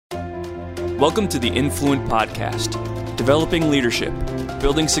Welcome to the Influent Podcast, developing leadership,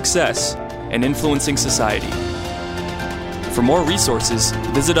 building success, and influencing society. For more resources,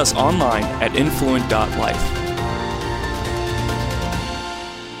 visit us online at InfluentLIVE.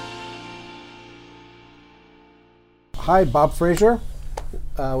 Hi, Bob Frazier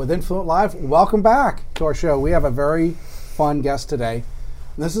with InfluentLIVE. Welcome back to our show. We have a very fun guest today.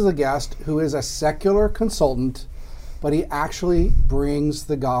 This is a guest who is a secular consultant, but he actually brings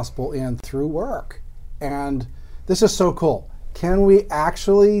the gospel in through work. And this is so cool. Can we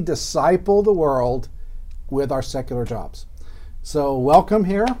actually disciple the world with our secular jobs? So welcome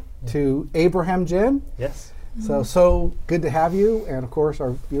here to Abraham Jin. Yes. So good to have you. And of course,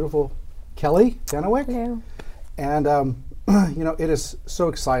 our beautiful Kelly Dennewick. Hello. And, it is so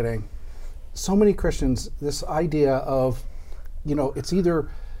exciting. So many Christians, this idea of, it's either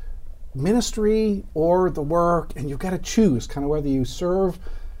ministry or the work, and you've got to choose kind of whether you serve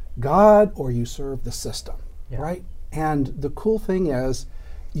God or you serve the system, right? And the cool thing is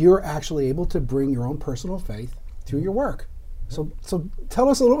you're actually able to bring your own personal faith through your work. So tell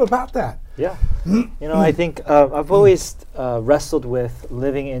us a little bit about that. Yeah. I think I've always wrestled with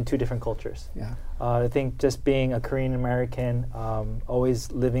living in two different cultures. Yeah. I think just being a Korean American, always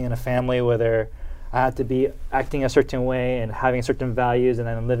living in a family where I had to be acting a certain way and having certain values, and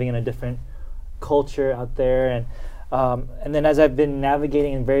then I'm living in a different culture out there. And then as I've been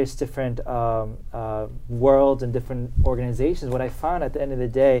navigating in various different worlds and different organizations, what I found at the end of the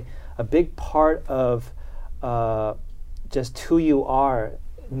day, a big part of just who you are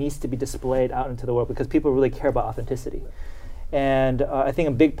needs to be displayed out into the world, because people really care about authenticity. And I think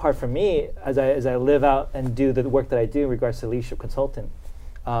a big part for me, as I live out and do the work that I do in regards to leadership consultant,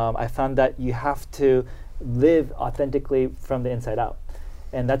 I found that you have to live authentically from the inside out,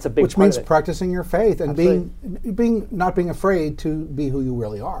 and that's a big Which part means of it. practicing your faith and Absolutely. not being afraid to be who you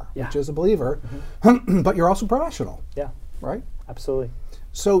really are, which is a believer, but you're also professional. Yeah, right? absolutely.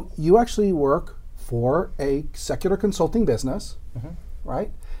 So you actually work for a secular consulting business,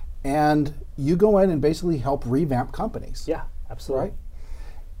 right? And you go in and basically help revamp companies. Yeah, absolutely.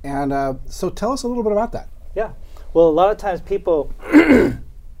 Right? And so tell us a little bit about that. Yeah. Well, a lot of times people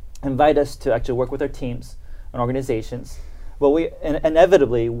invite us to actually work with our teams and organizations. Well, we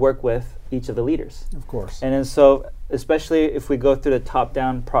inevitably work with each of the leaders. Of course. And then so, especially if we go through the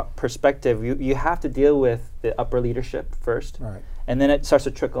top-down perspective, you have to deal with the upper leadership first. Right. And then it starts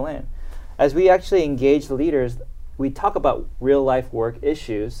to trickle in. As we actually engage the leaders, we talk about real-life work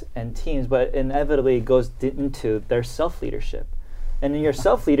issues and teams, but inevitably it goes into their self-leadership. And in your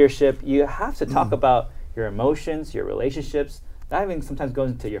self-leadership, you have to talk about your emotions, your relationships. That even sometimes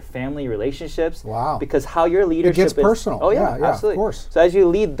goes into your family relationships. Wow. Because how your leadership gets personal. Oh yeah, absolutely. Of course. So as you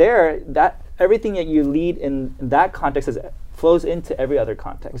lead there, that everything that you lead in that context flows into every other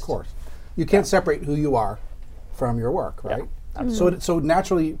context. Of course. You can't separate who you are from your work, right? Yeah, So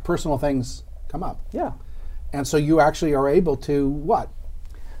naturally personal things come up. Yeah. And so you actually are able to what?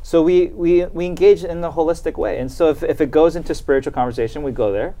 So we engage in the holistic way. And so if it goes into spiritual conversation, we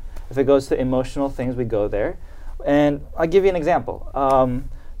go there. If it goes to emotional things, we go there. And I'll give you an example.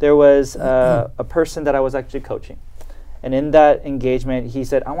 There was a person that I was actually coaching. And in that engagement, he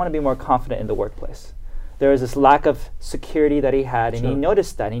said, I want to be more confident in the workplace. There was this lack of security that he had, and he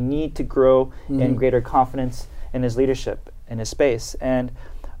noticed that. He needed to grow in greater confidence in his leadership, in his space. And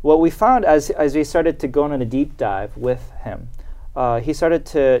what we found as we started to go on a deep dive with him, he started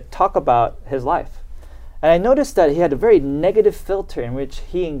to talk about his life. And I noticed that he had a very negative filter in which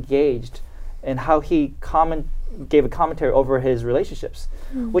he engaged and how he gave a commentary over his relationships,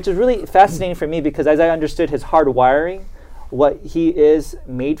 which is really fascinating for me, because as I understood his hard wiring, what he is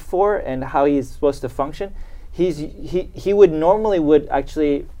made for and how he's supposed to function, he would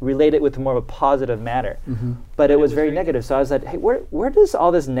actually relate it with more of a positive manner, but it was very negative. So I was like, hey, where does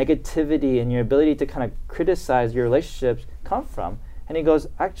all this negativity and your ability to kind of criticize your relationships come from? And he goes,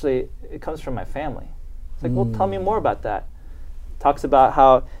 actually, it comes from my family. It's like, well, tell me more about that. Talks about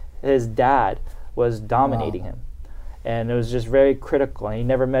how his dad was dominating him, and it was just very critical, and he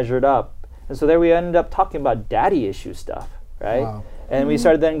never measured up. And so there we ended up talking about daddy issue stuff, right? Wow. And we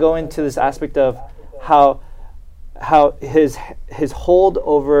started then going to this aspect of how his hold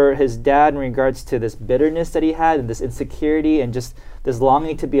over his dad in regards to this bitterness that he had and this insecurity and just this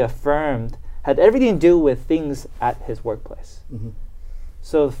longing to be affirmed had everything to do with things at his workplace.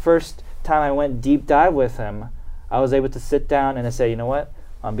 So the first time I went deep dive with him, I was able to sit down and I said, you know what?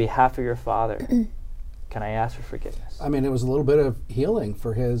 On behalf of your father, can I ask for forgiveness? I mean, it was a little bit of healing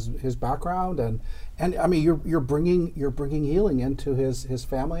for his background, and I mean, you're bringing healing into his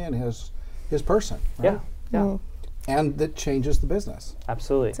family and his person. Right? Yeah. and that changes the business.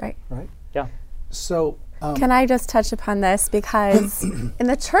 Absolutely. That's right. Right? Yeah. So Can I just touch upon this? Because in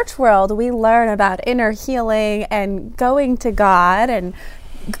the church world, we learn about inner healing and going to God and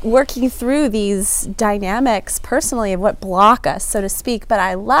working through these dynamics personally of what block us, so to speak. But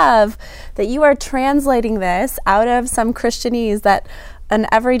I love that you are translating this out of some Christianese that an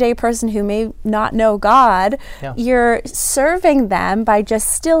everyday person who may not know God, you're serving them by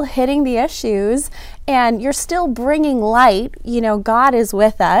just still hitting the issues, and you're still bringing light. You know, God is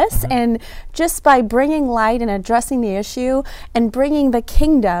with us, and just by bringing light and addressing the issue and bringing the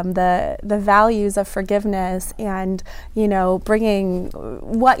kingdom, the values of forgiveness, and, you know, bringing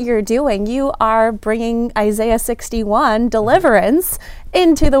what you're doing, you are bringing Isaiah 61 deliverance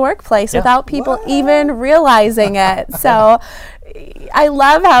into the workplace without people even realizing it. So I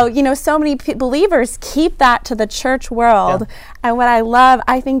love how, you know, so many believers keep that to the church world. And what I love,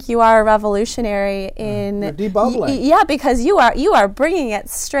 I think you are a revolutionary in you're debubbling. Yeah, because you are bringing it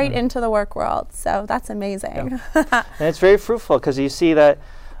straight into the work world. So that's amazing. And it's very fruitful because you see that,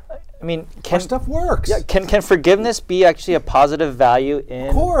 I mean, Our stuff works. Yeah, can forgiveness be actually a positive value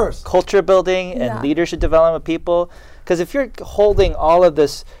in culture building and leadership development of people? Because if you're holding all of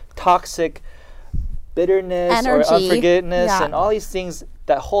this toxic bitterness energy, or unforgiveness and all these things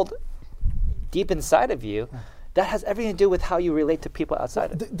that hold deep inside of you, that has everything to do with how you relate to people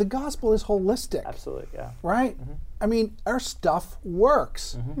outside of it. The gospel is holistic. Absolutely, yeah. Right? I mean, our stuff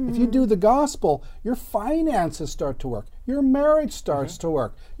works. If you do the gospel, your finances start to work. Your marriage starts to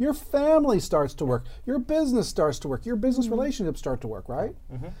work. Your family starts to work. Your business starts to work. Your business relationships start to work, right?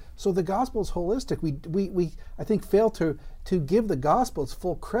 So the gospel is holistic. We I think fail to give the gospel its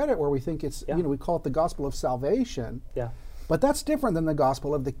full credit where we think it's, you know, we call it the gospel of salvation. Yeah. But that's different than the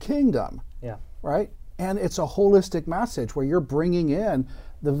gospel of the kingdom. Yeah. Right? And it's a holistic message where you're bringing in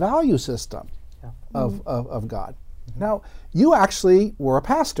the value system of God. Now, you actually were a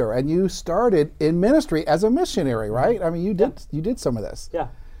pastor, and you started in ministry as a missionary, right? I mean, you did some of this. Yeah.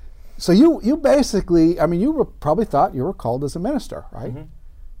 So you basically, I mean, you probably thought you were called as a minister, right?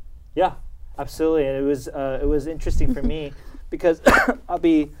 Yeah, absolutely. And it was interesting for me because I'll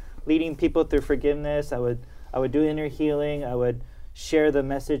be leading people through forgiveness. I would do inner healing. I would share the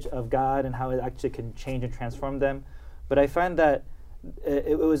message of God and how it actually can change and transform them. But I find that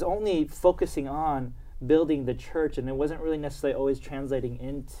it was only focusing on building the church, and it wasn't really necessarily always translating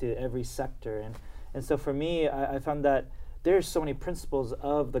into every sector. And so for me, I found that there's so many principles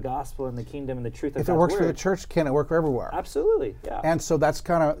of the gospel and the kingdom and the truth of God's word. If it works for the church, can it work everywhere? Absolutely, yeah. And so that's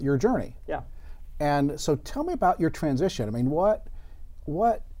kind of your journey. Yeah. And so tell me about your transition. I mean, what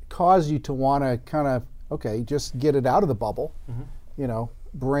caused you to want to kind of, okay, just get it out of the bubble, you know,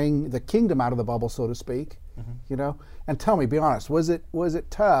 bring the kingdom out of the bubble, so to speak, you know? And tell me, be honest, was it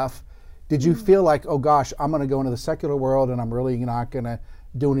tough? Did you feel like, oh gosh, I'm going to go into the secular world and I'm really not going to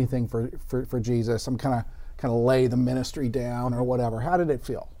do anything for Jesus? I'm kind of lay the ministry down or whatever. How did it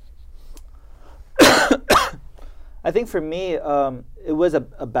feel? I think for me, it was a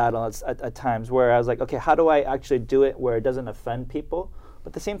battle at times where I was like, okay, how do I actually do it where it doesn't offend people?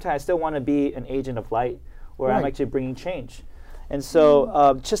 But at the same time, I still want to be an agent of light where I'm actually bringing change. And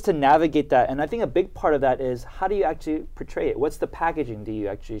so just to navigate that, and I think a big part of that is how do you actually portray it? What's the packaging? Do you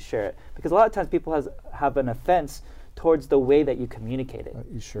actually share it? Because a lot of times people have an offense towards the way that you communicate it.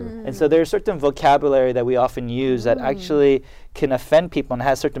 Sure. And so there's certain vocabulary that we often use that actually can offend people and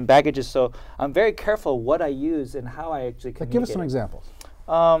has certain baggages. So I'm very careful what I use and how I actually communicate. Give us some examples.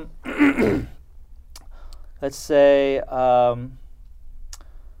 Let's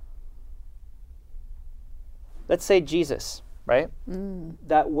say, Jesus, right?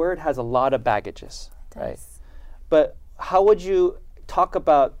 That word has a lot of baggages, right? But how would you talk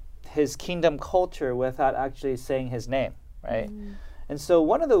about his kingdom culture without actually saying his name, right? And so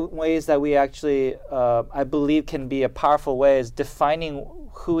one of the ways that we actually, I believe, can be a powerful way is defining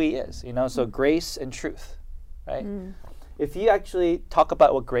who he is, you know, so grace and truth, right? If you actually talk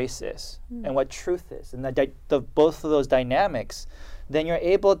about what grace is and what truth is, and both of those dynamics, then you're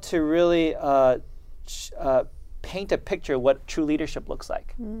able to really paint a picture of what true leadership looks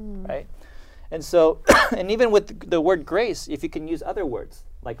like, right? And so, and even with the word grace, if you can use other words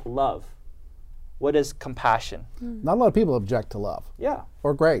like love, what is compassion? Not a lot of people object to love. Yeah.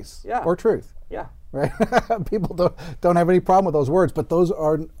 Or grace. Yeah. Or truth. Yeah. Right? People don't have any problem with those words, but those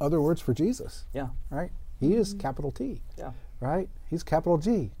are other words for Jesus. Yeah. Right? He is capital T. Yeah. Right? He's capital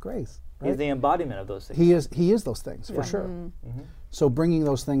G, grace. Right? He's the embodiment of those things. He is those things, for sure. So bringing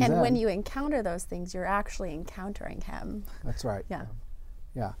those things in. And when you encounter those things, you're actually encountering him. That's right. Yeah.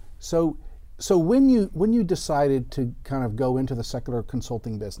 Yeah. So when you decided to kind of go into the secular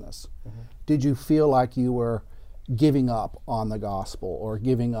consulting business, did you feel like you were giving up on the gospel or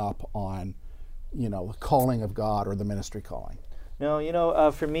giving up on, the calling of God or the ministry calling?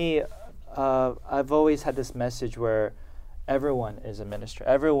 No, for me, I've always had this message where everyone is a minister.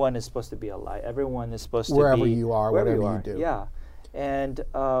 Everyone is supposed to be a light. Everyone is supposed to be wherever you are, whatever you do. Yeah, and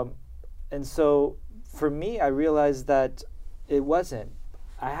so for me, I realized that it wasn't.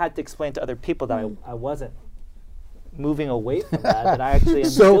 I had to explain to other people that I wasn't moving away from that I actually am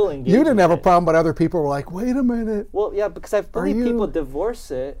still engaged. So you didn't have a problem, but other people were like, wait a minute. Well, yeah, because I believe people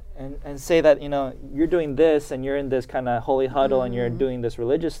divorce it and say that, you're doing this and you're in this kind of holy huddle and you're doing this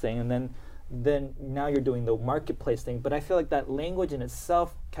religious thing, and then now you're doing the marketplace thing. But I feel like that language in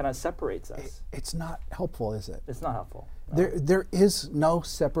itself kind of separates us. It's not helpful, is it? It's not helpful. No. There is no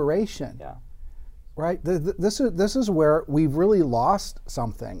separation. Yeah. Right. This is where we've really lost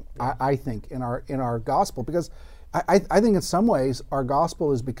something. Yeah. I think in our gospel, because I think in some ways our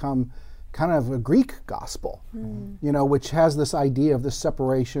gospel has become kind of a Greek gospel, which has this idea of the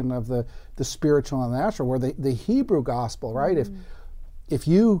separation of the spiritual and the natural. Where the Hebrew gospel, right? If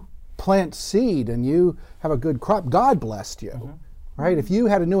you plant seed and you have a good crop, God blessed you, right? If you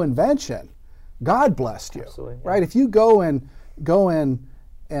had a new invention, God blessed you, absolutely, yeah. right? If you go in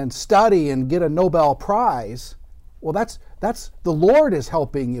and study and get a Nobel Prize, well, that's the Lord is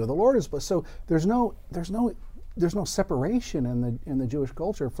helping you. The Lord is blessed. So there's no separation in the Jewish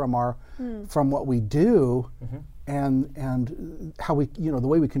culture from what we do and how we the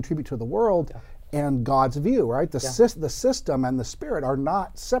way we contribute to the world and God's view, right? The system and the spirit are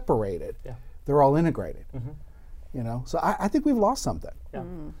not separated. Yeah. They're all integrated. So I think we've lost something. Yeah.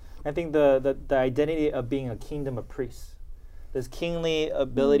 I think the identity of being a kingdom of priests, this kingly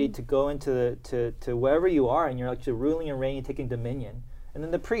ability to go into to wherever you are and you're actually ruling and reigning, taking dominion. And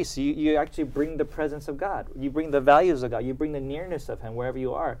then the priests, you actually bring the presence of God. You bring the values of God. You bring the nearness of Him wherever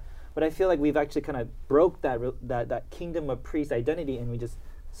you are. But I feel like we've actually kind of broke that kingdom of priest identity, and we just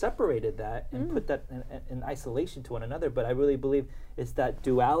separated that and put that in isolation to one another. But I really believe it's that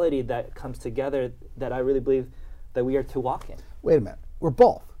duality that comes together that I really believe that we are to walk in. Wait a minute. We're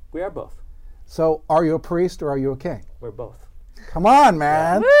both. We are both. So are you a priest or are you a king? We're both. Come on,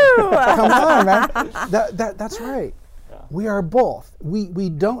 man. Come on, man. That's right. Yeah. We are both. We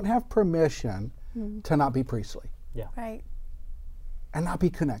don't have permission to not be priestly. Yeah. Right. And not be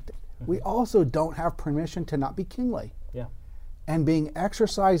connected. We also don't have permission to not be kingly. Yeah. And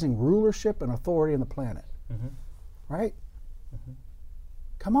exercising rulership and authority on the planet. Right?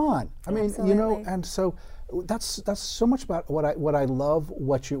 Come on. I mean, absolutely. and so that's so much about what I love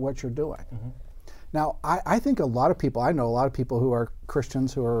what you're doing. Now, I think I know a lot of people who are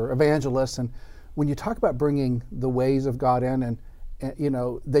Christians, who are evangelists, and when you talk about bringing the ways of God in, and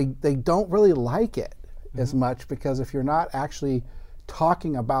they don't really like it as much, because if you're not actually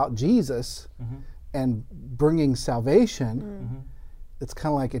talking about Jesus and bringing salvation, it's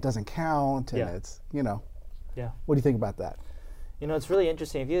kind of like it doesn't count, and it's, Yeah. What do you think about that? It's really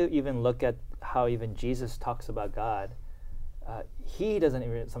interesting. If you even look at how even Jesus talks about God, he doesn't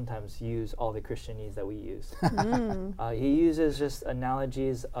even sometimes use all the Christianese that we use. He uses just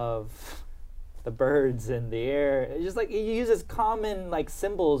analogies of the birds and the air. It's just like he uses common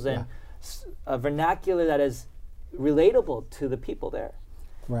symbols and a vernacular that is relatable to the people there.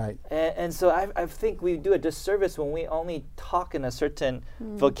 Right. And so I think we do a disservice when we only talk in a certain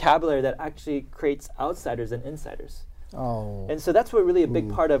vocabulary that actually creates outsiders and insiders. Oh. And so that's what really a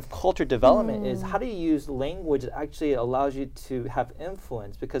big part of culture development is. How do you use language that actually allows you to have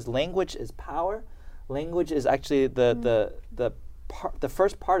influence? Because language is power. Language is actually the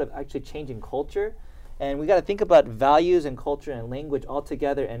first part of actually changing culture. And we got to think about values and culture and language all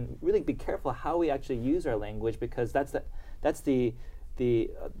together, and really be careful how we actually use our language, because that's the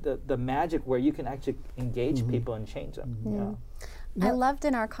magic where you can actually engage people and change them. Yeah. I loved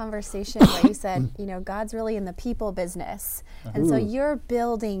in our conversation where you said, God's really in the people business. And so you're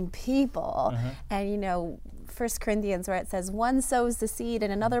building people. And, 1 Corinthians where it says, one sows the seed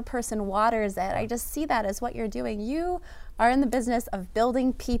and another person waters it. I just see that as what you're doing. You are in the business of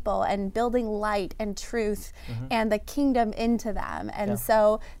building people and building light and truth and the kingdom into them. And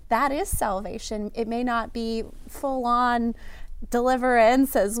so that is salvation. It may not be full on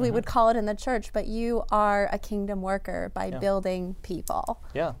deliverance, as we would call it in the church, but you are a kingdom worker by building people.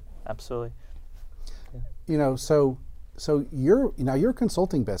 Yeah, absolutely. Yeah. So your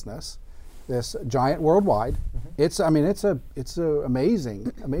consulting business, this Giant Worldwide, it's a amazing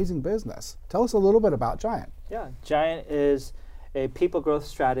business. Tell us a little bit about Giant. Yeah, Giant is a people growth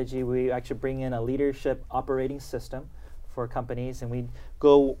strategy. We actually bring in a leadership operating system for companies, and we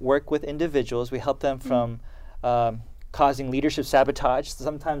go work with individuals. We help them from causing leadership sabotage.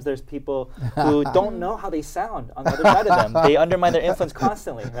 Sometimes there's people who don't know how they sound on the other side of them. They undermine their influence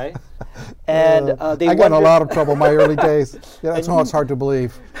constantly, right? And I got in a lot of trouble in my early days. Yeah, that's why it's hard to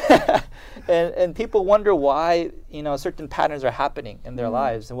believe. And people wonder why certain patterns are happening in their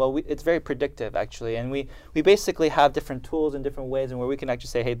lives. And well, it's very predictive actually. And we basically have different tools in different ways, and where we can actually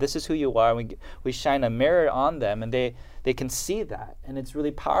say, hey, this is who you are. And we shine a mirror on them, and they can see that, and it's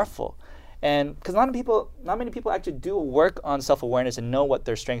really powerful. And because not many people actually do work on self-awareness and know what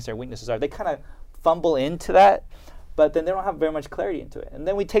their strengths and weaknesses are. They kind of fumble into that, but then they don't have very much clarity into it. And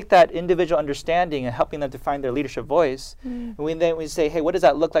then we take that individual understanding and helping them to find their leadership voice, and we say, hey, what does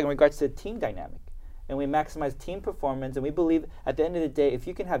that look like in regards to the team dynamic? And we maximize team performance, and we believe at the end of the day, if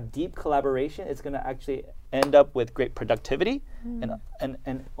you can have deep collaboration, it's going to actually end up with great productivity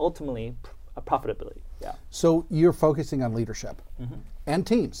and ultimately profitability. Yeah. So you're focusing on leadership and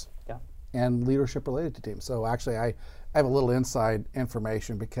teams. Yeah. And leadership related to teams. So actually, I have a little inside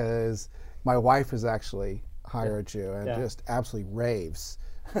information because my wife has actually hired you and just absolutely raves,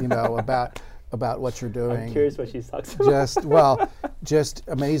 about what you're doing. I'm curious what she's talking about. Just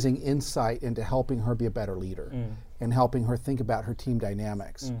amazing insight into helping her be a better leader and helping her think about her team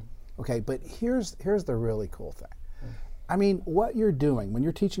dynamics. Okay, but here's the really cool thing. I mean, what you're doing when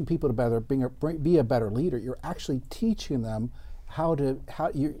you're teaching people to be a better leader, you're actually teaching them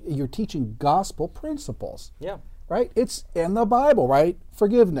you're teaching gospel principles. Yeah. Right? It's in the Bible, right?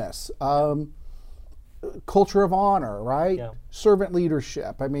 Forgiveness, culture of honor, right? Yeah. Servant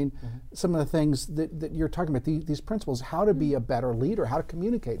leadership. I mean, some of the things that you're talking about, these principles, how to be a better leader, how to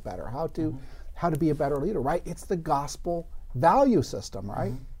communicate better, how to be a better leader, right? It's the gospel value system,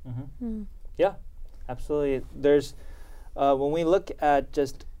 right? Yeah, absolutely. There's, when we look at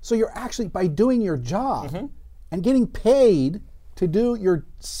just... So you're actually, by doing your job and getting paid to do your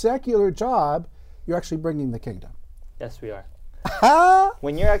secular job, you're actually bringing the kingdom. Yes, we are.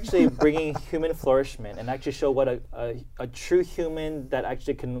 When you're actually bringing human flourishment and actually show what a true human that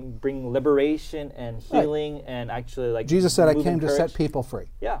actually can bring liberation and healing and actually like Jesus said, I came to set people free.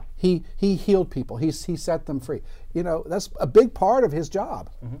 Yeah. He healed people. He set them free. That's a big part of his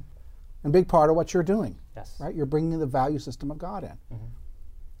job and a big part of what you're doing. Yes. Right? You're bringing the value system of God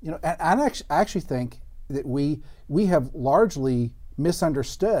in. And I actually think that we have largely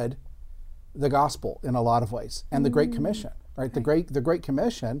misunderstood the gospel in a lot of ways, and the Great Commission, right? The Great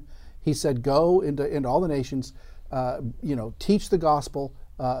Commission, he said, go into all the nations, teach the gospel,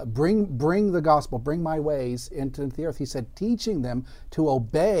 bring the gospel, bring my ways into the earth. He said, teaching them to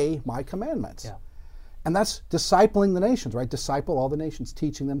obey my commandments. Yeah. And that's discipling the nations, right? Disciple all the nations,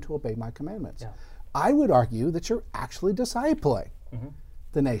 teaching them to obey my commandments. Yeah. I would argue that you're actually discipling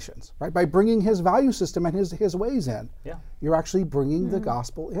the nations, right? By bringing his value system and his ways in. Yeah. You're actually bringing the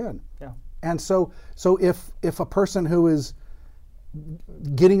gospel in. Yeah. And so if a person who is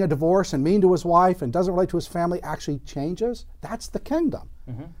getting a divorce and mean to his wife and doesn't relate to his family actually changes, that's the kingdom,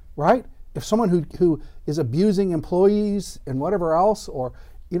 right? If someone who is abusing employees and whatever else, or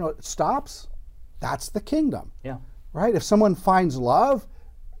stops, that's the kingdom. Yeah. Right? If someone finds love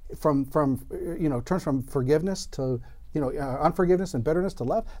from turns from forgiveness to unforgiveness and bitterness to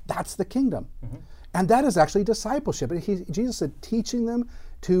love, that's the kingdom. And that is actually discipleship. Jesus said, teaching them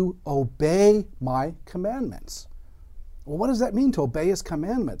to obey my commandments. Well, what does that mean, to obey his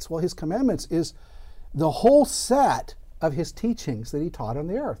commandments? Well, his commandments is the whole set of his teachings that he taught on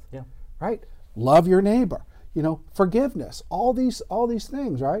the earth. Yeah. Right? Love your neighbor, forgiveness, all these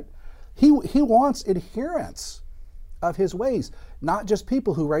things, right? He wants adherence of his ways, not just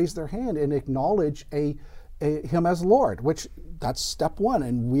people who raise their hand and acknowledge him as Lord, which that's step one,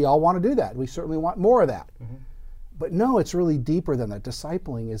 and we all want to do that. We certainly want more of that. But no, it's really deeper than that.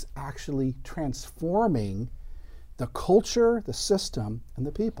 Discipling is actually transforming the culture, the system, and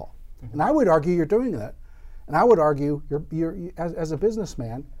the people. And I would argue you're doing that. And I would argue you're as a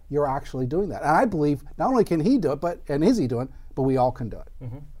businessman, you're actually doing that. And I believe not only can he do it, and is he doing it, but we all can do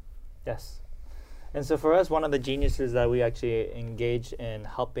it. Yes. And so for us, one of the geniuses that we actually engage in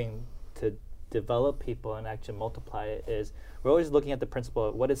helping to develop people and actually multiply it is we're always looking at the principle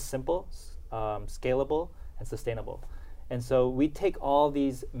of what is simple, scalable, and sustainable. And so we take all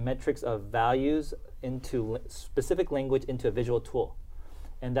these metrics of values into specific language into a visual tool.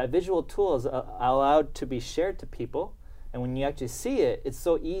 And that visual tool is allowed to be shared to people. And when you actually see it, it's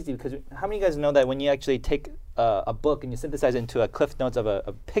so easy, because how many of you guys know that when you actually take a book and you synthesize it into a cliff notes of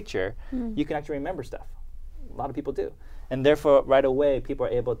a picture, you can actually remember stuff. A lot of people do. And therefore, right away, people are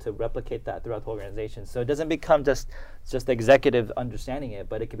able to replicate that throughout the organization. So it doesn't become just the executive understanding it,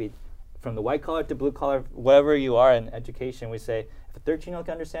 but it could be from the white collar to blue collar, wherever you are in education, we say if a 13-year-old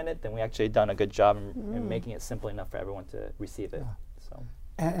can understand it, then we actually done a good job in making it simple enough for everyone to receive it. So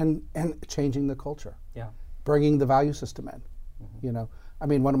and changing the culture, bringing the value system in. You know, I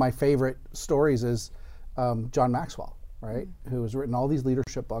mean, one of my favorite stories is John Maxwell, right? Who has written all these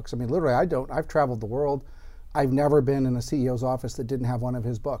leadership books. I mean, literally, I've traveled the world. I've never been in a CEO's office that didn't have one of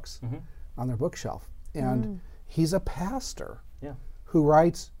his books on their bookshelf. And he's a pastor who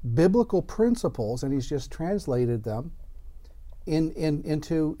writes biblical principles, and he's just translated them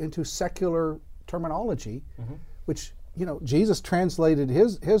into secular terminology, which, you know, Jesus translated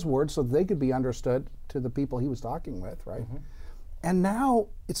his words so that they could be understood to the people he was talking with, right? And now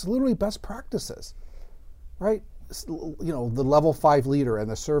it's literally best practices, right? You know, the level 5 leader and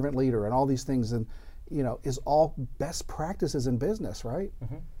the servant leader and all these things, and, you know, is all best practices in business, right?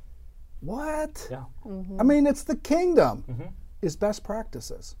 What? Yeah. I mean, it's the kingdom is best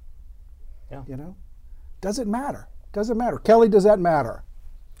practices. Yeah. You know? Does it matter? Does it matter? Kelly, does that matter?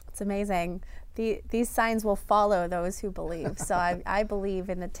 It's amazing. These signs will follow those who believe. So I believe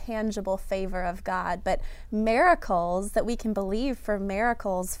in the tangible favor of God. But miracles, that we can believe for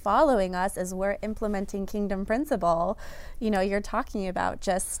miracles following us as we're implementing kingdom principle, you know, you're talking about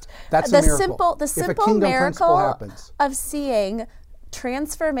just the simple miracle of seeing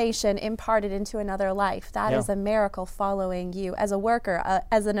transformation imparted into another life. That is a miracle following you as a worker,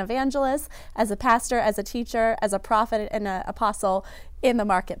 as an evangelist, as a pastor, as a teacher, as a prophet and an apostle in the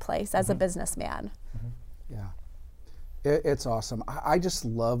marketplace, as a businessman. Yeah. It's awesome. I just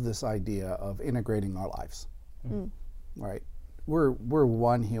love this idea of integrating our lives. Right? We're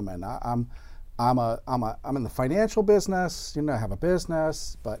one human. I'm in the financial business, you know, I have a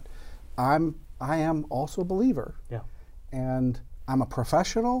business, but I am also a believer. Yeah. And I'm a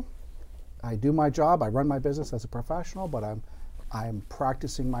professional. I do my job. I run my business as a professional, but I'm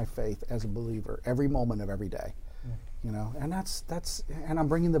practicing my faith as a believer every moment of every day. You know, and that's and I'm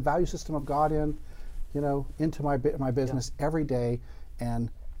bringing the value system of God in, you know, into my business every day,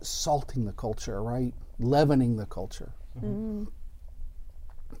 and salting the culture, right? Leavening the culture.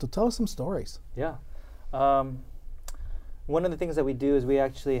 So tell us some stories. Yeah. One of the things that we do is we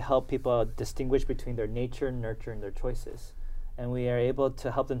actually help people distinguish between their nature, nurture, and their choices. And we are able to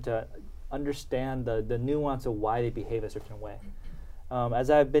help them to understand the nuance of why they behave a certain way. As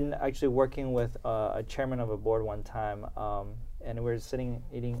I've been actually working with a chairman of a board one time, and we were sitting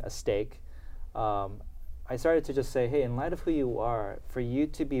eating a steak, I started to just say, hey, in light of who you are, for you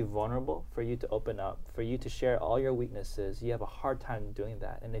to be vulnerable, for you to open up, for you to share all your weaknesses, you have a hard time doing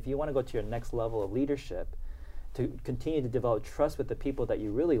that. And if you want to go to your next level of leadership, to continue to develop trust with the people that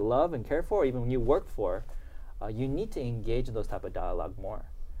you really love and care for, even when you work for, you need to engage in those type of dialogue more.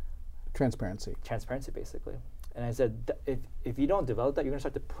 Transparency, basically. And I said, if you don't develop that, you're going to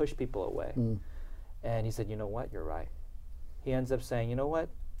start to push people away. And he said, you know what, you're right. He ends up saying, you know what,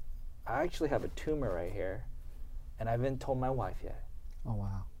 I actually have a tumor right here, and I haven't told my wife yet. Oh,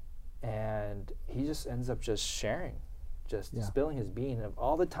 wow. And he just ends up just sharing, spilling his being of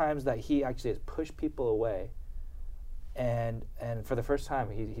all the times that he actually has pushed people away. And for the first time,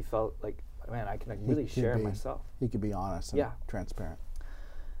 he felt like, man, I can really share myself. He could be honest and transparent.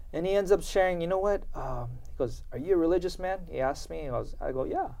 And he ends up sharing, you know what? He goes, are you a religious man? He asks me. I go,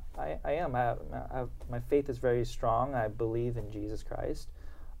 yeah, I am. My faith is very strong. I believe in Jesus Christ.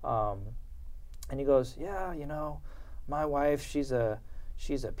 And he goes, yeah, you know, my wife, she's a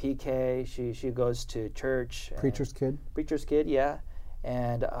PK. She goes to church. Preacher's kid? Preacher's kid, yeah.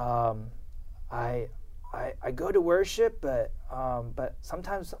 And I go to worship, but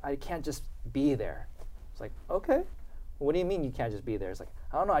sometimes I can't just be there. It's like, okay. What do you mean you can't just be there? It's like,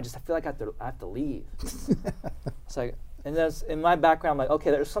 I don't know. I feel like I have to leave. It's like, and that's in my background. I'm like, okay,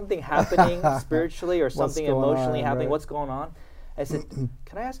 there's something happening spiritually or something emotionally happening. Right. What's going on? I said,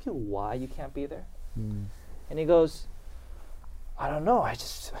 can I ask you why you can't be there? And he goes, I don't know.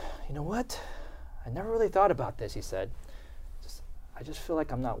 You know what? I never really thought about this. He said, I just feel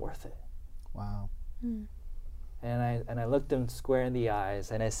like I'm not worth it. Wow. And I looked him square in the eyes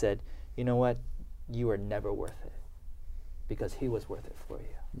and I said, you know what? You are never worth it. Because he was worth it for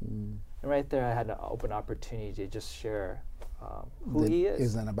you. And right there, I had an open opportunity to just share who he is.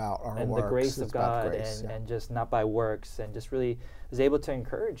 Isn't about our and works. The grace of God, grace, and just not by works, and just really was able to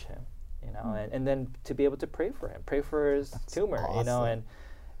encourage him, you know, and then to be able to pray for him, pray for his tumor, awesome. You know,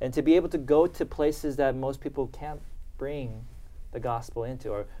 and to be able to go to places that most people can't bring the gospel into,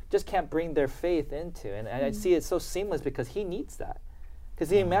 or just can't bring their faith into. And I see it so seamless because he needs that.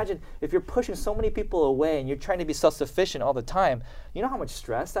 Because you imagine, if you're pushing so many people away and you're trying to be self-sufficient all the time, you know how much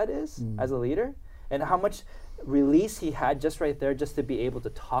stress that is as a leader? And how much release he had just right there, just to be able to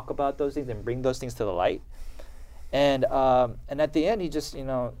talk about those things and bring those things to the light. And at the end, he just,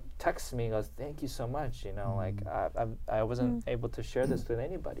 texts me and goes, "Thank you so much. Like I wasn't able to share this with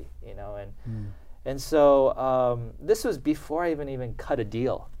anybody, and so this was before I even cut a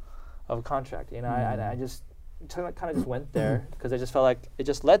deal of a contract. I just kind of just went there because I just felt like it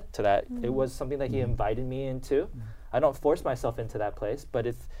just led to that. It was something that he invited me into. I don't force myself into that place, but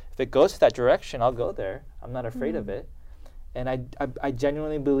if it goes that direction, I'll go there. I'm not afraid of it. And I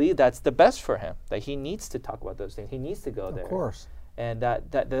genuinely believe that's the best for him, that he needs to talk about those things. He needs to go there. Of course. And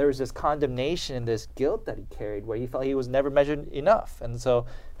that there was this condemnation and this guilt that he carried where he felt he was never measured enough. And so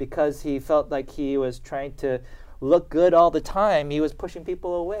because he felt like he was trying to look good all the time, he was pushing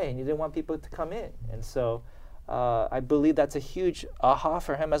people away and he didn't want people to come in. And so I believe that's a huge aha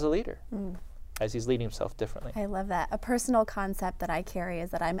for him as a leader. As he's leading himself differently. I love that. A personal concept that I carry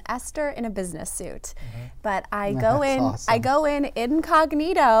is that I'm Esther in a business suit, but I go in. Awesome. I go in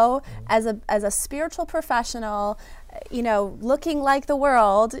incognito as a spiritual professional, looking like the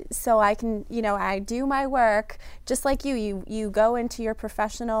world, so I can, I do my work just like you. You go into your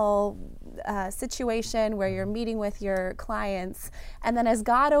professional situation where you're meeting with your clients, and then as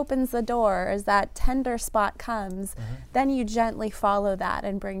God opens the door, as that tender spot comes, then you gently follow that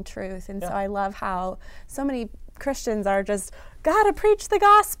and bring truth. And so I love how so many Christians are just gotta preach the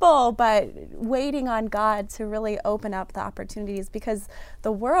gospel, but waiting on God to really open up the opportunities, because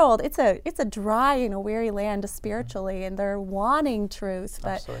the world, it's a dry and a weary land spiritually, and they're wanting truth,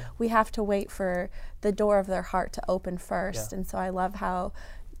 but Absolutely. we have to wait for the door of their heart to open first. And so I love how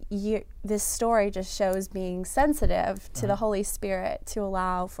this story just shows being sensitive to the Holy Spirit to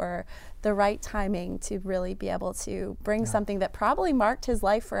allow for the right timing to really be able to bring something that probably marked his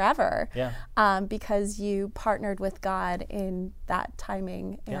life forever, because you partnered with God in that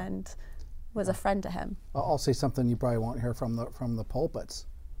timing and was a friend to him. I'll say something you probably won't hear from the pulpits.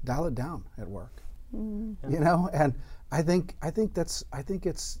 Dial it down at work. And I think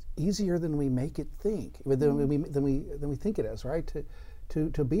it's easier than we make it think, than we think it is, right?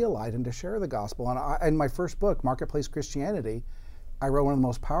 To be a light and to share the gospel. And in my first book, Marketplace Christianity, I wrote one of the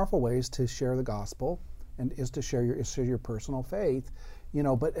most powerful ways to share the gospel and is to share your personal faith,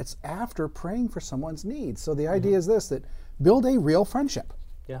 but it's after praying for someone's needs. So the idea is this, that build a real friendship.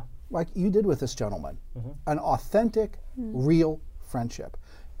 Yeah. Like you did with this gentleman. An authentic, real friendship.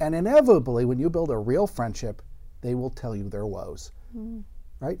 And inevitably, when you build a real friendship, they will tell you their woes.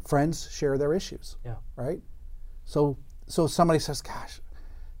 Right? Friends share their issues. Right? So somebody says, "Gosh,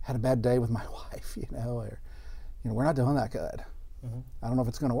 had a bad day with my wife," or we're not doing that good. I don't know if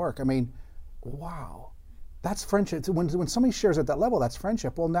it's going to work. I mean, wow, that's friendship. When somebody shares at that level, that's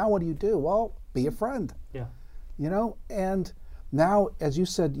friendship. Well, now what do? Well, be a friend. And now, as you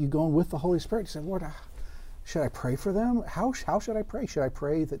said, you go in with the Holy Spirit. You say, "Lord, should I pray for them? How should I pray? Should I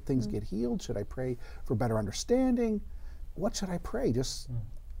pray that things get healed? Should I pray for better understanding? What should I pray? Just,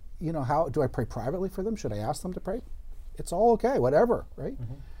 how do I pray privately for them? Should I ask them to pray? It's all okay, whatever, right?"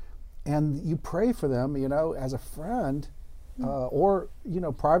 And you pray for them, as a friend, or,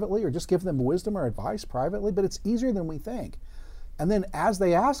 privately, or just give them wisdom or advice privately, but it's easier than we think. And then as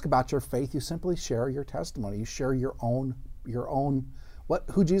they ask about your faith, you simply share your testimony. You share your own,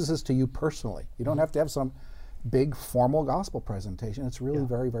 who Jesus is to you personally. You don't have to have some big formal gospel presentation. It's really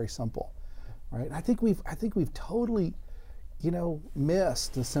very, very simple, right? And I think we've totally,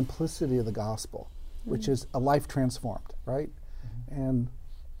 missed the simplicity of the gospel, which is a life transformed, right? And,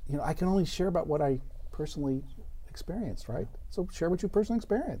 I can only share about what I personally experienced, right? So share what you personally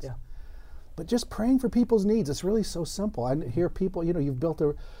experienced. But just praying for people's needs, it's really so simple. I hear people, you've built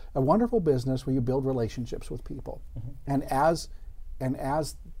a wonderful business where you build relationships with people. And as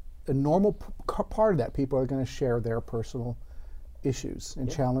a normal part of that, people are going to share their personal issues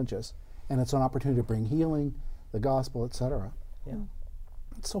and challenges. And it's an opportunity to bring healing, the gospel, etc.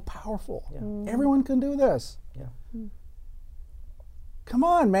 It's so powerful. Everyone can do this. Come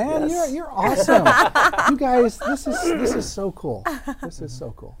on, man! You're awesome. You guys, this is so cool. This is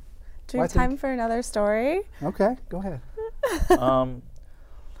so cool. Do we have time for another story? Okay, go ahead.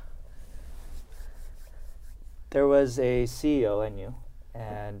 There was a CEO I knew,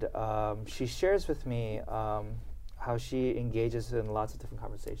 and she shares with me how she engages in lots of different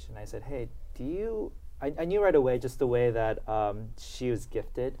conversations. I said, "Hey, I knew right away just the way that she was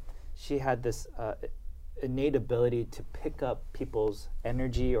gifted. She had this innate ability to pick up people's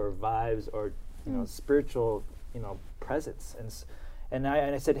energy or vibes or spiritual presence." And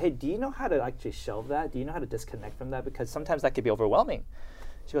I said, "Hey, do you know how to actually shelve that? Do you know how to disconnect from that? Because sometimes that could be overwhelming."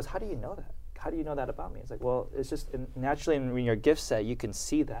 She goes, "How do you know that? How do you know that about me?" It's like, well, it's just naturally in your gift set, you can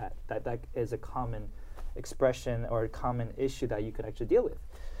see that is a common expression or a common issue that you could actually deal with.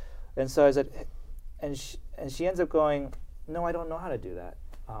 And so I said, and she ends up going, no, I don't know how to do that.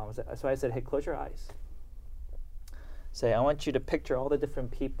 So I said, hey, close your eyes. Say, I want you to picture all the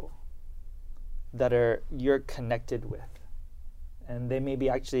different people that you're connected with. And they may be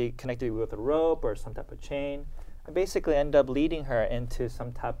actually connected with a rope or some type of chain. I basically end up leading her into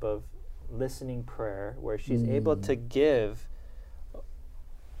some type of listening prayer where she's able to give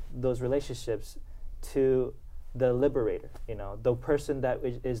those relationships to the liberator, the person that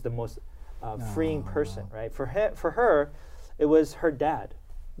is the most freeing person, right? For her, it was her dad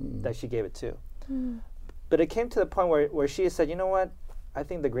that she gave it to. But it came to the point where she said, you know what? I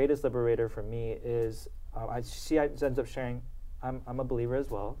think the greatest liberator for me is, she ends up sharing, I'm a believer as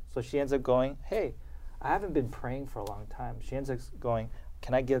well. So she ends up going, hey, I haven't been praying for a long time. She ends up going,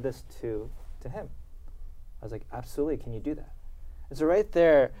 can I give this to him? I was like, absolutely, can you do that? And so right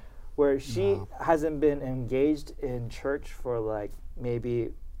there, where she hasn't been engaged in church for like maybe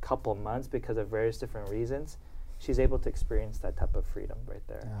a couple months because of various different reasons, she's able to experience that type of freedom right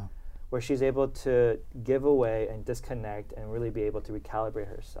there. Yeah. Where she's able to give away and disconnect and really be able to recalibrate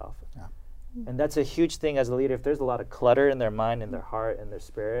herself. Yeah. And that's a huge thing as a leader. If there's a lot of clutter in their mind, in their heart, in their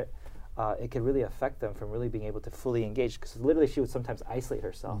spirit, it could really affect them from really being able to fully engage. Because literally she would sometimes isolate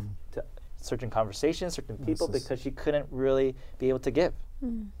herself to certain conversations, certain people, because she couldn't really be able to give,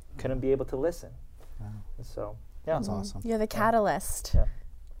 couldn't be able to listen. And so, yeah. That's awesome. You're the catalyst. Yeah.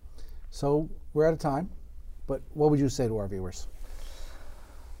 So we're out of time, but what would you say to our viewers?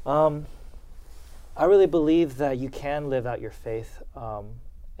 I really believe that you can live out your faith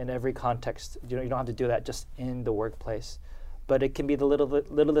in every context. You don't have to do that just in the workplace, but it can be the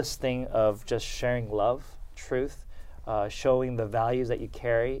littlest thing of just sharing love, truth, showing the values that you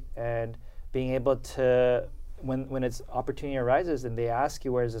carry, and being able to, when its opportunity arises and they ask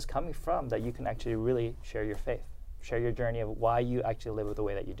you where is this coming from, that you can actually really share your faith, share your journey of why you actually live the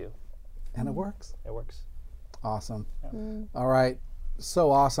way that you do. And it works. It works. Awesome. All right.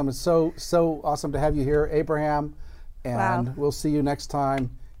 So awesome. It's so awesome to have you here, Abraham. And we'll see you next time.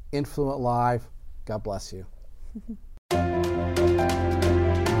 Influent Live. God bless you.